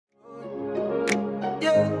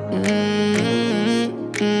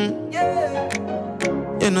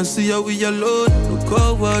wanna see how we alone. Look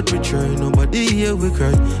how hard we try, nobody here we cry.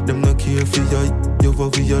 Them not care for you for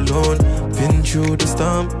we alone. Been through the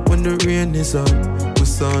storm when the rain is on. We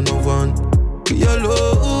saw no one. We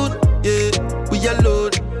alone, yeah. We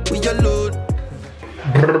alone, we alone.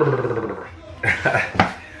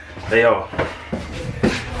 Hey yo.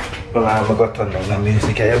 Well, I haven't got on the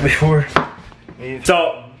music here before.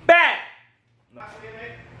 So, back!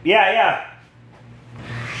 Yeah.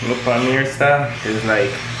 Look on your stuff. It's like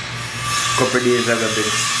a couple of days I've been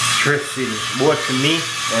stressing. Both for me,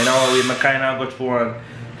 and now I kind of got for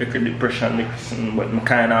the depression, but I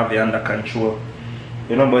kind of have it under control.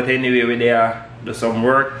 You know, but anyway, we there do some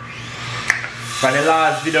work. For the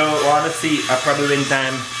last video, I want to see, I probably in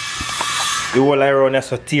time, the whole around has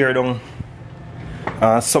to tear down.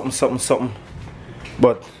 Something.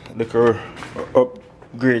 But look,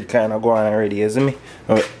 upgrade kind of going already, isn't me?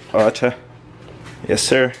 Archer. Yes,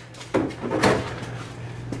 sir.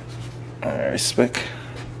 I respect.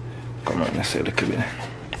 Come on, let's say look a bit.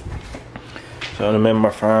 So I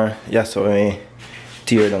remember from so I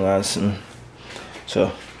tear down and something.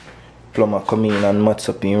 So plumber come in and mats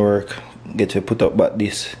up in work. Get to put up back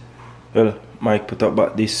this. Well, Mike put up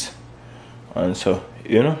back this. And so,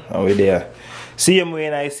 you know, and we're there. Same way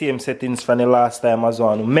and I same settings from the last time as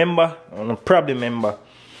well. Remember, and probably remember.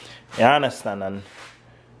 You understand? And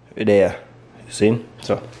we're there. You see?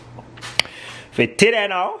 So for today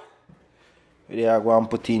now, we're there going to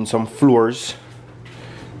put in some floors.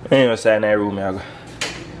 Anyway, so in our room I go.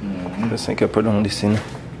 Just think I put on this in.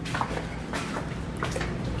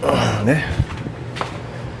 There.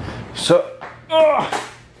 So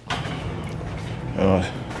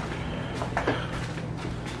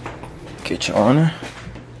kitchen on.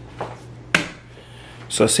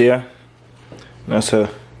 So see ya. That's a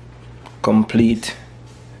complete.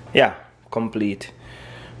 Yeah, complete.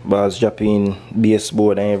 Bars dropping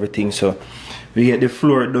baseboard and everything. So we get the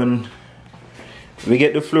floor done. We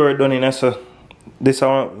get the floor done in so this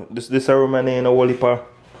room and in a whole heap of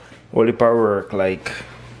work like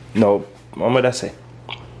no what would I say?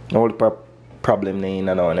 No whole heap of problem in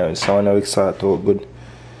and now. So now we start out good.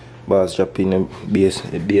 Bars dropping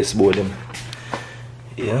the baseboard them.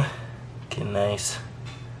 Yeah. Okay, nice.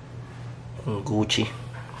 And Gucci.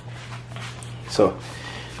 So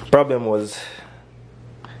problem was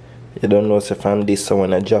you don't know if on this so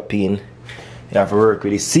when I drop in you have to work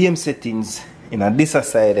with the same settings in this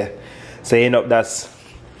side. So you end up that's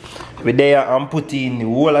we there and put in the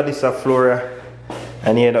whole of this floor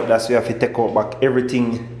and you end up that's we have to take out back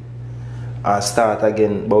everything and start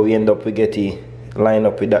again, but we end up we get it line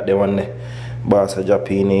up with that the one there. Boss a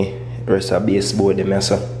drop in the rest of baseboard them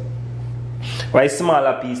so. Why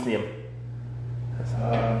smaller piece name?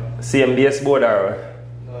 Same baseboard or?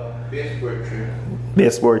 Baseboard trim.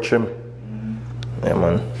 Baseboard trim. Yeah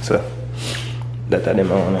man, so that are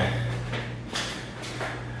them on.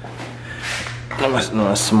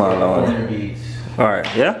 No smaller one.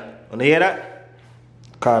 Alright, yeah? Wanna hear that?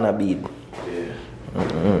 Corner bead.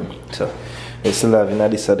 Yeah. So we still have in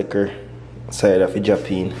this other side of the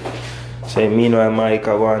Japan. So meanwhile Mike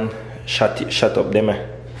one shut up them.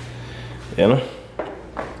 You know?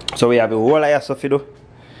 So we have a whole lot of stuff to do.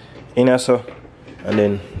 In here so and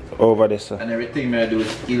then over this. And everything I do is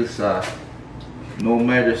skill saw. No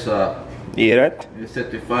murder saw. Yeah, right? You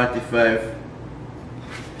set to 45.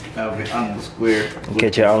 Have the angle square.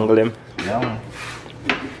 Catch your angle him. Yeah man.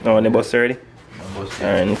 No one the bus already? No bus.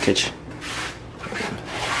 Alright, catch.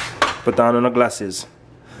 Put on the glasses.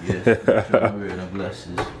 Yes, I'm wearing the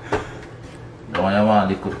glasses. The one I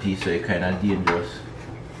want a little piece so it's kinda dangerous.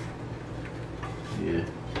 Yeah.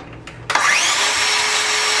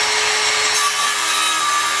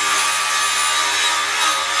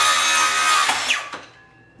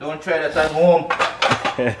 Don't try that at home.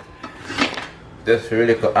 Just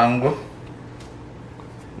really good angle.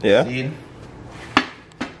 Yeah. Scene.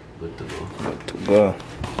 Good to go. Good to go.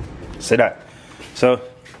 See that? So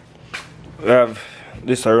we have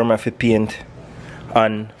this room of paint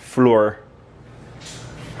on floor.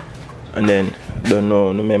 And then don't know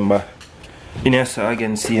remember. In here so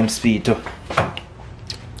again same speed too.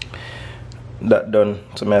 That done.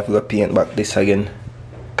 So I have to go paint back this again.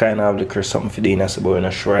 Kinda have the something for the inner so but I'm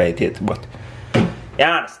not sure it yet, but you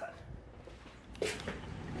understand.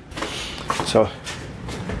 So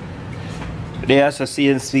there's a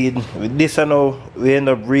same speed. With this I know we end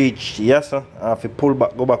up reach, yes sir. I have to pull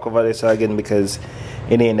back, go back over this again because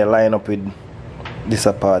it ain't the line up with this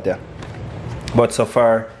part here. But so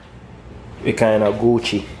far we kinda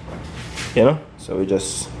Gucci. You know? So we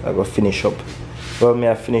just I go finish up. Well me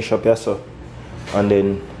I finish up here so and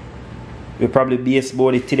then we probably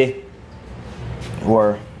baseboard it today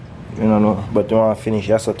or You don't know, but you want to finish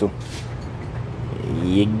also too.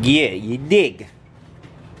 You get, you dig.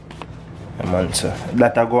 Man, so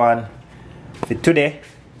that I go on for today.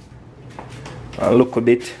 I'll look a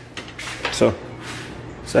bit. So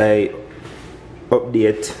I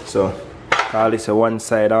update. So call this a one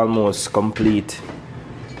side almost complete.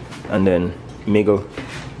 And then Miguel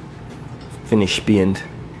finish paint.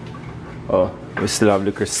 Oh, we still have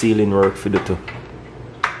the ceiling work for the two.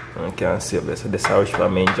 I can't see this. So this is how I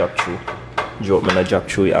main job through. Joke me a job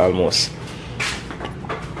through it almost.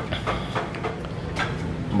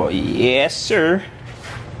 But yes, sir.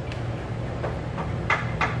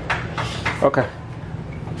 Okay.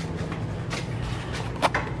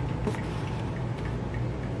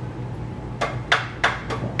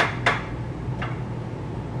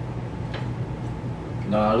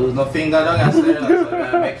 No, lose no finger down here, so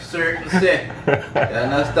I make certain say. You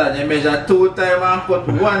understand? You measure 2 times and cut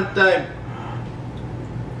 1 time.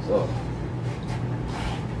 So,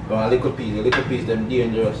 a little piece, them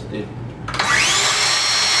dangerous still.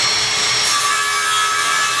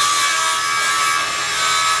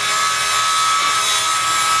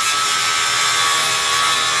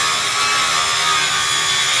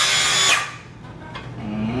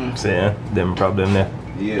 So yeah, them problem there.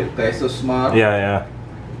 Yeah, guys so smart. Yeah.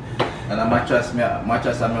 And a mattress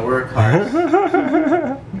and my work hard.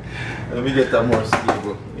 Let me get that more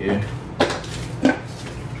stable. Yeah.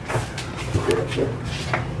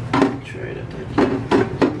 Try that again.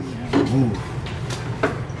 Move.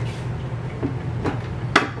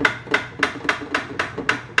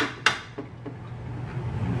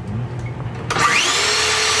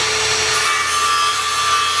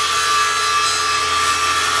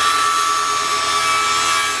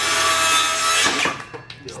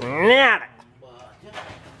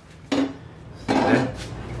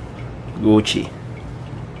 Gucci.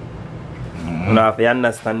 Now if you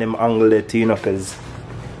understand them angle there too, you know, cause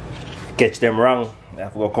catch them wrong, you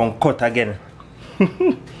have to go come cut again.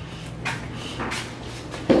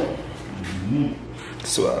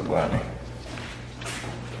 So I'm going,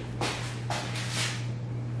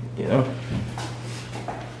 you know,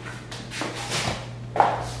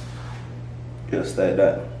 just like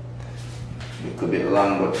that. It could be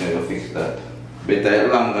long, but we will fix that. Better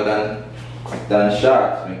longer than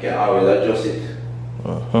short. We can always adjust it.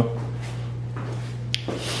 But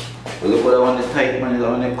look what I want the tight man is, I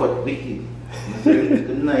want to cut wicked.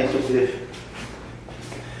 It's nice up there.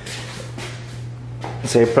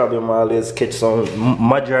 So the problem always catch some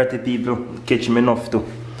majority people catch me enough too.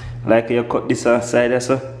 Like you cut this side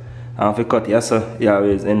so, and if you cut here so, you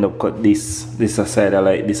always end up cut this side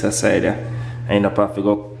like this side. And end up have to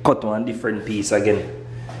go cut one different piece again.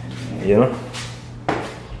 You know?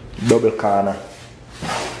 Double corner.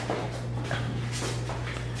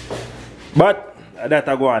 But that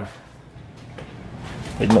I go on.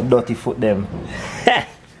 With my dirty foot them.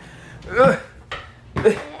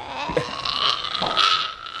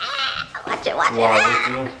 Watch it.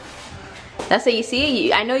 Wow, that's what you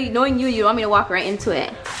see. I know you, knowing you, you want me to walk right into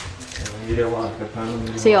it.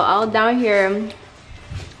 So you're all down here,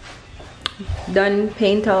 done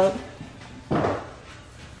paint out.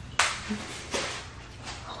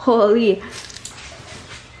 Holy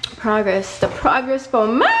progress! The progress for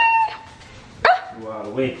mine. Wow,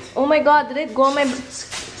 wait. Oh my God! Did it go on my?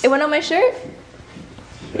 It went on my shirt.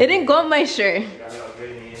 It didn't go on my shirt.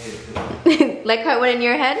 Like how it went in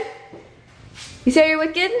your head. You say you're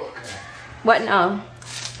wicked? What now?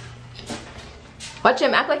 Watch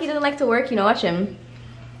him. Act like he doesn't like to work. You know, watch him.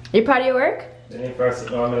 You proud of your work? You're proud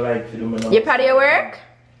of your work?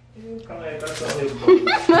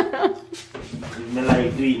 Me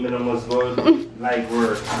like do it, me must go like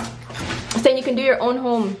work. Saying you can do your own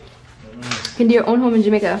home. You can do your own home in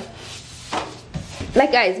Jamaica.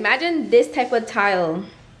 Like guys, imagine this type of tile.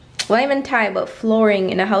 Well, not even tile, but flooring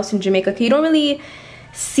in a house in Jamaica. You don't really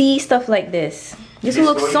see stuff like this. This will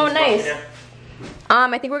look so nice.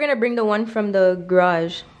 I think we're gonna bring the one from the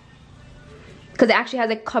garage. Cause it actually has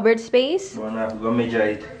a cupboard space.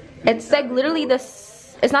 It's like literally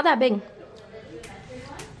this. It's not that big.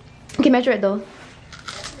 Okay, measure it though.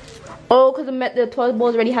 Oh, cause the toilet bowl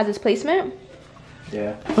already has its placement.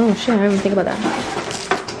 Yeah. Oh shit! I didn't even think about that.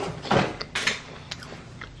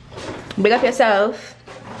 Big up yourself.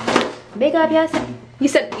 Big up yourself. You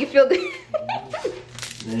said you feel good.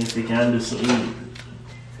 Then if you can do something,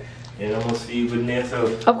 you almost feel good in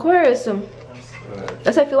yourself. Of course.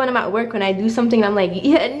 That's how I feel when I'm at work. When I do something, I'm like,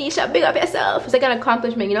 yeah, Nisha, big up yourself. It's like an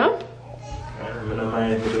accomplishment, you know?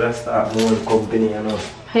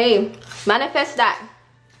 Hey, manifest that.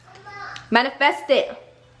 Manifest it.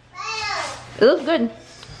 It looks good.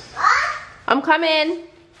 I'm coming.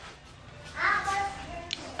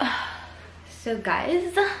 So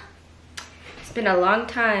guys, it's been a long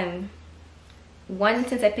time. One,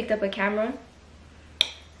 since I picked up a camera,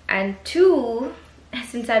 and two,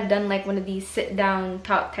 since I've done like one of these sit down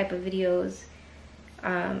talk type of videos.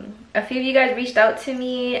 A few of you guys reached out to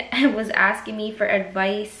me and was asking me for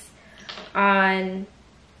advice on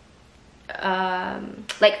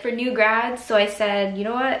like for new grads. So I said, you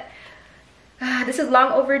know what, this is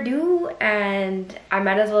long overdue and I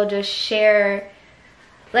might as well just share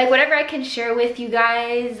like whatever I can share with you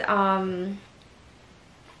guys. I'll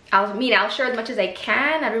share as much as I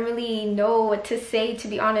can. I don't really know what to say, to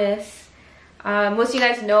be honest. Most of you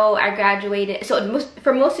guys know I graduated. So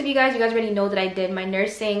for most of you guys already know that I did my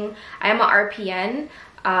nursing. I am an RPN.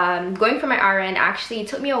 Going for my RN, actually, it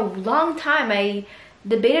took me a long time. I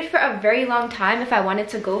debated for a very long time if I wanted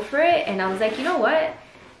to go for it, and I was like, you know what?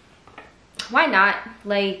 Why not?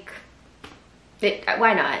 Like,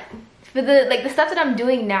 why not? For the stuff that I'm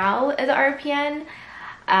doing now as an RPN,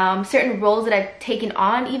 certain roles that I've taken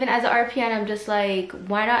on even as an RPN, I'm just like,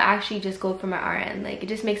 why not actually just go for my RN? Like, it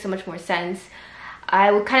just makes so much more sense.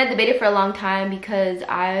 I kind of debated for a long time because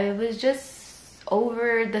I was just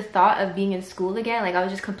over the thought of being in school again. Like, I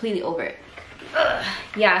was just completely over it.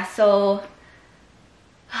 Yeah, so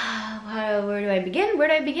where do I begin? Where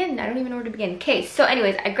do I begin? I don't even know where to begin. Okay, so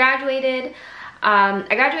anyways, I graduated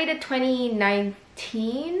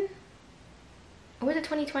 2019. Or was it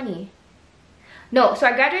 2020? No, so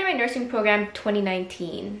I graduated my nursing program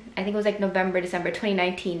 2019. I think it was like November, December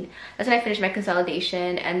 2019. That's when I finished my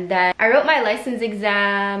consolidation. And then I wrote my license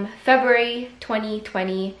exam February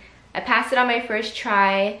 2020. I passed it on my first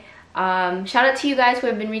try. Shout out to you guys who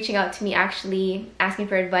have been reaching out to me, actually asking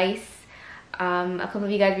for advice. A couple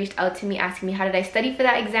of you guys reached out to me asking me how did I study for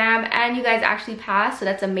that exam, and you guys actually passed, so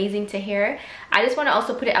that's amazing to hear. I just want to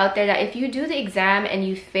also put it out there that if you do the exam and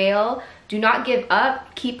you fail, do not give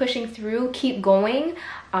up. Keep pushing through, keep going.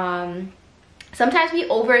 Sometimes we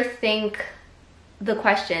overthink the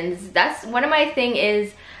questions. That's one of my thing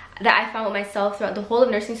is that I found with myself throughout the whole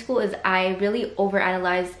of nursing school is I really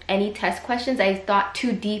overanalyzed any test questions. I thought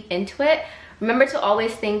too deep into it. Remember to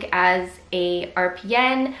always think as a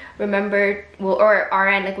RPN, remember, well, or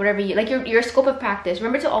RN, like whatever you, like your scope of practice.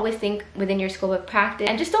 Remember to always think within your scope of practice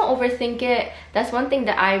and just don't overthink it. That's one thing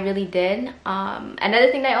that I really did.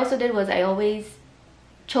 Another thing that I also did was I always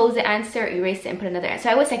chose the answer, erased it, and put another answer. So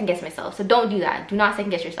I always second guess myself. So don't do that. Do not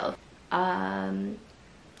second guess yourself. So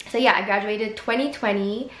yeah, I graduated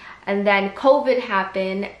 2020 and then COVID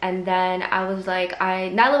happened, and then I was like,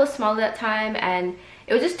 Nyla was small at that time and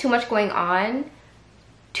it was just too much going on,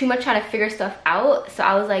 too much trying to figure stuff out. So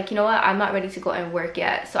I was like, you know what, I'm not ready to go and work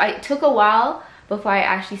yet. So it took a while before I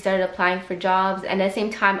actually started applying for jobs. And at the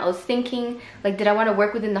same time, I was thinking, like, did I want to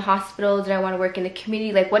work within the hospital? Did I want to work in the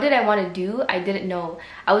community? Like, what did I want to do? I didn't know.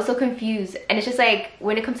 I was so confused. And it's just like,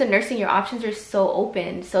 when it comes to nursing, your options are so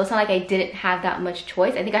open. So it's not like I didn't have that much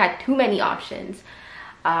choice. I think I had too many options.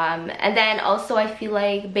 And then also I feel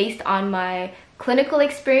like based on my clinical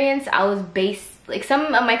experience, like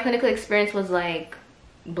some of my clinical experience was like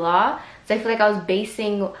blah, so I feel like I was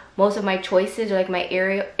basing most of my choices or like my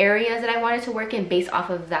areas that I wanted to work in based off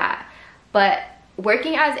of that. But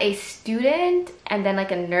working as a student and then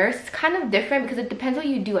like a nurse is kind of different because it depends what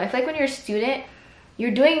you do. I feel like when you're a student,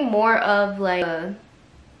 you're doing more of like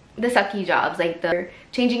the sucky jobs, like the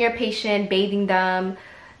changing your patient, bathing them,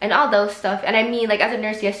 and all those stuff. And I mean, like, as a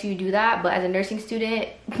nurse, yes, you do that, but as a nursing student,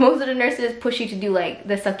 most of the nurses push you to do like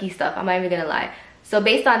the sucky stuff. I'm not even gonna lie. So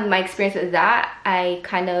based on my experience with that, I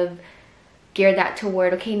kind of geared that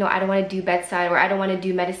toward, okay, no, I don't want to do bedside, or I don't want to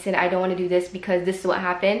do medicine, I don't want to do this because this is what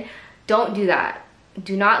happened. Don't do that.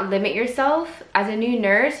 Do not limit yourself. As a new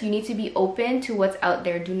nurse, you need to be open to what's out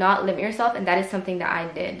there. Do not limit yourself, and that is something that I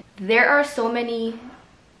did. There are so many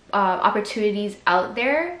opportunities out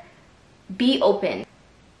there. Be open.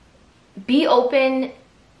 Be open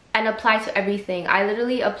and apply to everything. I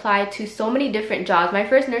literally applied to so many different jobs. My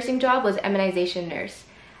first nursing job was immunization nurse,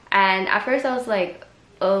 and at first I was like,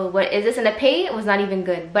 oh, what is this? And the pay was not even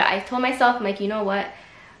good, but I told myself, I'm like, you know what,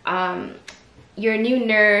 you're a new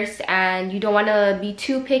nurse and you don't want to be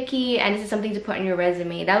too picky, and this is something to put on your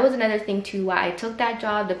resume. That was another thing too why I took that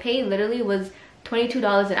job. The pay literally was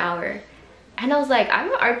 $22 an hour, and I was like,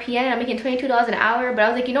 I'm an RPN and I'm making $22 an hour, but I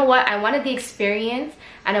was like, you know what, I wanted the experience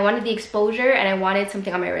and I wanted the exposure and I wanted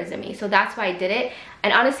something on my resume, so that's why I did it.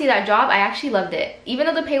 And honestly, that job, I actually loved it. Even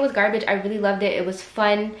though the pay was garbage, I really loved it. It was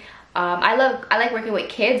fun. I like working with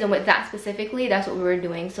kids, and with that specifically, that's what we were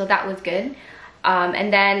doing, so that was good.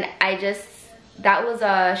 And then that was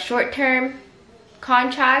a short-term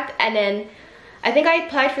contract, and then I think I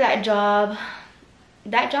applied for that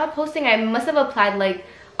job posting. I must have applied like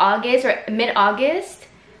August or mid-August,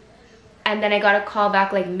 and then I got a call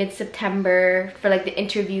back like mid-September for like the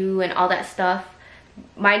interview and all that stuff.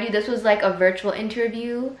 Mind you, this was like a virtual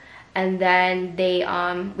interview, and then they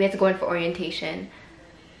we had to go in for orientation.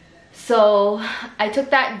 So I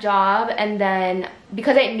took that job, and then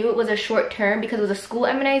because I knew it was a short term, because it was a school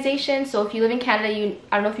immunization. So if you live in Canada,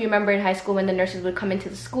 I don't know if you remember in high school when the nurses would come into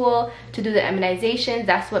the school to do the immunizations.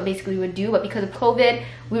 That's what basically we would do. But because of COVID,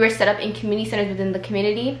 we were set up in community centers within the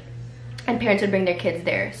community, and parents would bring their kids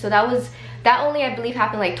there. So that only, I believe,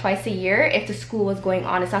 happened like twice a year if the school was going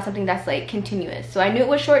on. It's not something that's like continuous. So I knew it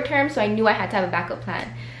was short term, so I knew I had to have a backup plan.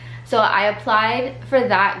 So I applied for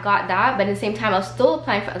that, got that, but at the same time I was still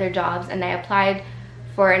applying for other jobs, and I applied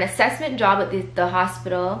for an assessment job at the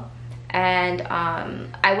hospital, and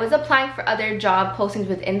I was applying for other job postings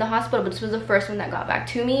within the hospital, but this was the first one that got back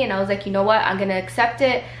to me, and I was like, you know what, I'm gonna accept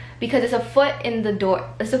it because it's a foot in the door.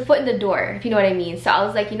 It's a foot in the door, if you know what I mean. So I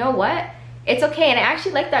was like, you know what, it's okay. And I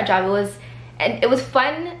actually liked that job. It was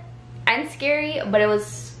fun and scary, but it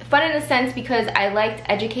was fun in a sense because I liked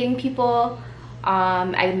educating people.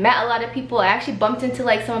 I met a lot of people. I actually bumped into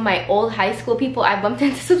like some of my old high school people. I bumped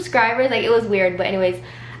into subscribers. Like, it was weird, but anyways,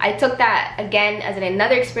 I took that again as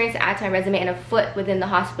another experience to add to my resume, and a foot within the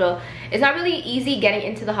hospital. It's not really easy getting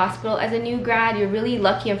into the hospital as a new grad. You're really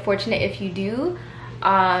lucky and fortunate if you do.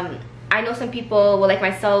 I know some people, well, like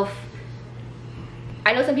myself,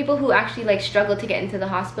 I know some people who actually like struggled to get into the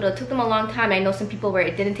hospital. It took them a long time. I know some people where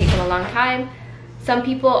it didn't take them a long time. Some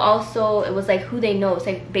people also, it was like who they know. It's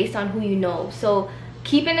like based on who you know. So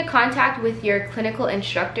keep in contact with your clinical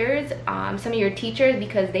instructors, some of your teachers,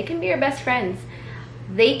 because they can be your best friends.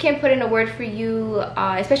 They can put in a word for you,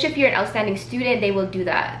 especially if you're an outstanding student. They will do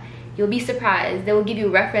that. You'll be surprised. They will give you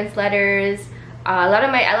reference letters. A lot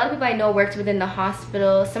of people I know worked within the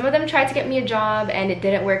hospital. Some of them tried to get me a job and it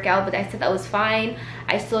didn't work out, but I said that was fine.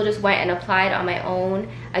 I still just went and applied on my own.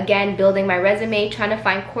 Again, building my resume, trying to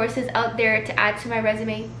find courses out there to add to my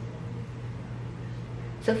resume.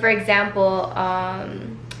 So for example,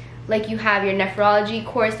 like you have your nephrology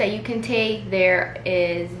course that you can take. There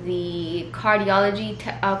is the cardiology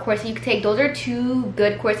course that you can take. Those are two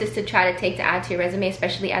good courses to try to take to add to your resume,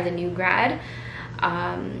 especially as a new grad.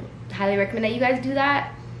 Highly recommend that you guys do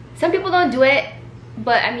that. Some people don't do it,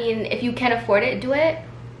 but I mean, if you can afford it, do it.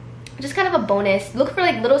 Just kind of a bonus. Look for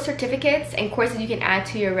like little certificates and courses you can add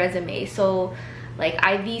to your resume. So like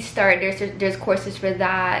IV start, there's courses for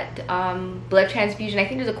that. Blood transfusion, I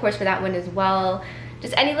think there's a course for that one as well.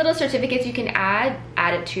 Just any little certificates you can add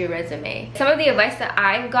it to your resume. Some of the advice that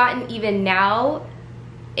I've gotten even now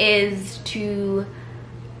is to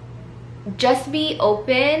just be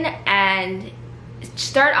open and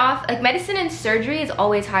start off. Like, medicine and surgery is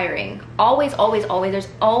always hiring. Always, always, always. There's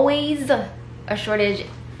always a shortage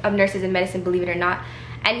of nurses in medicine, believe it or not.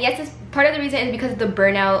 And yes, it's part of the reason is because of the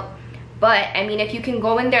burnout. But I mean, if you can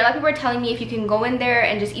go in there, a lot of people are telling me if you can go in there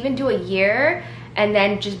and just even do a year and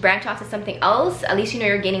then just branch off to something else, at least you know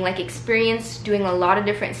you're gaining like experience doing a lot of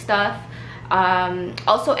different stuff.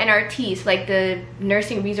 Also NRTs, like the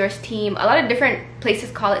nursing resource team, a lot of different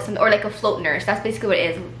places call it something, or like a float nurse. That's basically what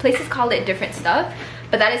it is. Places call it different stuff,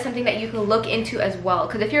 but that is something that you can look into as well,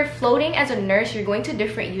 because if you're floating as a nurse, you're going to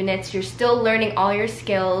different units, you're still learning all your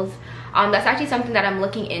skills. That's actually something that I'm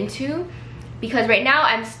looking into, because right now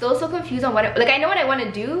I'm still so confused on what I know what I want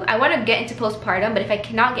to do. I want to get into postpartum, but if I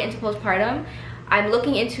cannot get into postpartum, I'm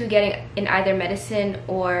looking into getting in either medicine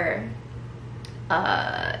or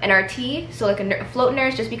NRT, so like a float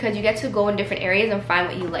nurse, just because you get to go in different areas and find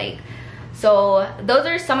what you like. So those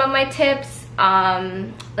are some of my tips.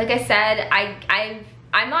 Like I said,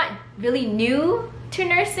 I'm not really new to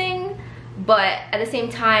nursing, but at the same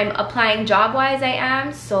time, applying job wise I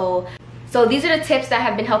am. So these are the tips that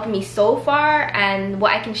have been helping me so far and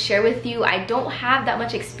what I can share with you. I don't have that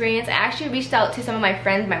much experience. I actually reached out to some of my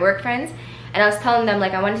friends, my work friends, and I was telling them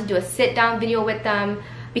like I wanted to do a sit down video with them,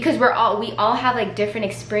 because we all have like different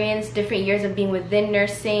experience, different years of being within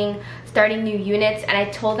nursing, starting new units, and I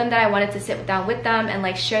told them that I wanted to sit down with them and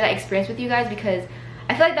like share that experience with you guys, because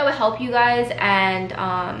I feel like that would help you guys, and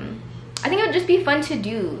I think it would just be fun to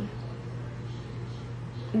do.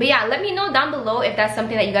 But yeah, let me know down below if that's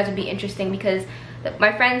something that you guys would be interesting, because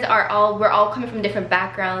my friends we're all coming from different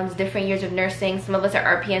backgrounds, different years of nursing. Some of us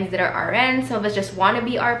are RPNs that are RNs, some of us just want to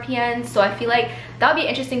be RPNs. So I feel like that would be an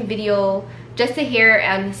interesting video just to hear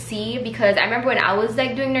and see, because I remember when I was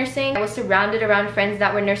like doing nursing, I was surrounded around friends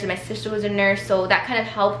that were nurses. My sister was a nurse, so that kind of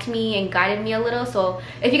helped me and guided me a little. So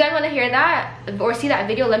if you guys want to hear that or see that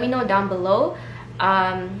video, let me know down below.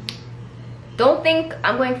 Don't think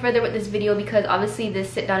I'm going further with this video, because obviously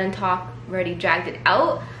this sit down and talk already dragged it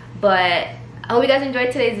out, but I hope you guys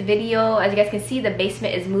enjoyed today's video. As you guys can see, the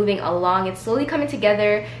basement is moving along. It's slowly coming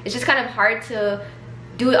together. It's just kind of hard to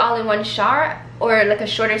do it all in one shot, or like a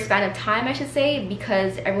shorter span of time, I should say,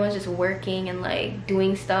 because everyone's just working and like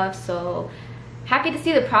doing stuff. So happy to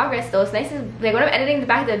see the progress though. It's nice to, like, when I'm editing the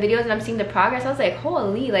back of the videos and I'm seeing the progress, I was like,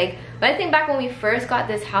 holy, like when I think back when we first got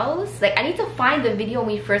this house, like I need to find the video when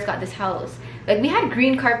we first got this house. Like we had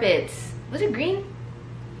green carpets. Was it green?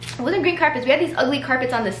 It wasn't green carpets. We had these ugly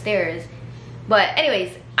carpets on the stairs. But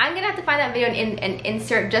anyways, I'm gonna have to find that video and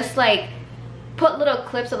insert, just like put little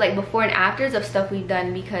clips of like before and afters of stuff we've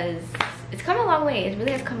done, because it's come a long way. It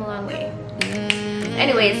really has come a long way.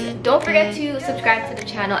 Anyways, don't forget to subscribe to the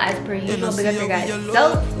channel as per usual. Big up your guys'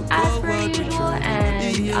 self as per usual,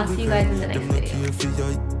 and I'll see you guys in the next video.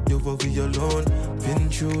 Been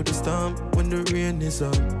through the storm when the rain is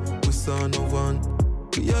up. We saw no one.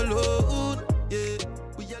 We alone.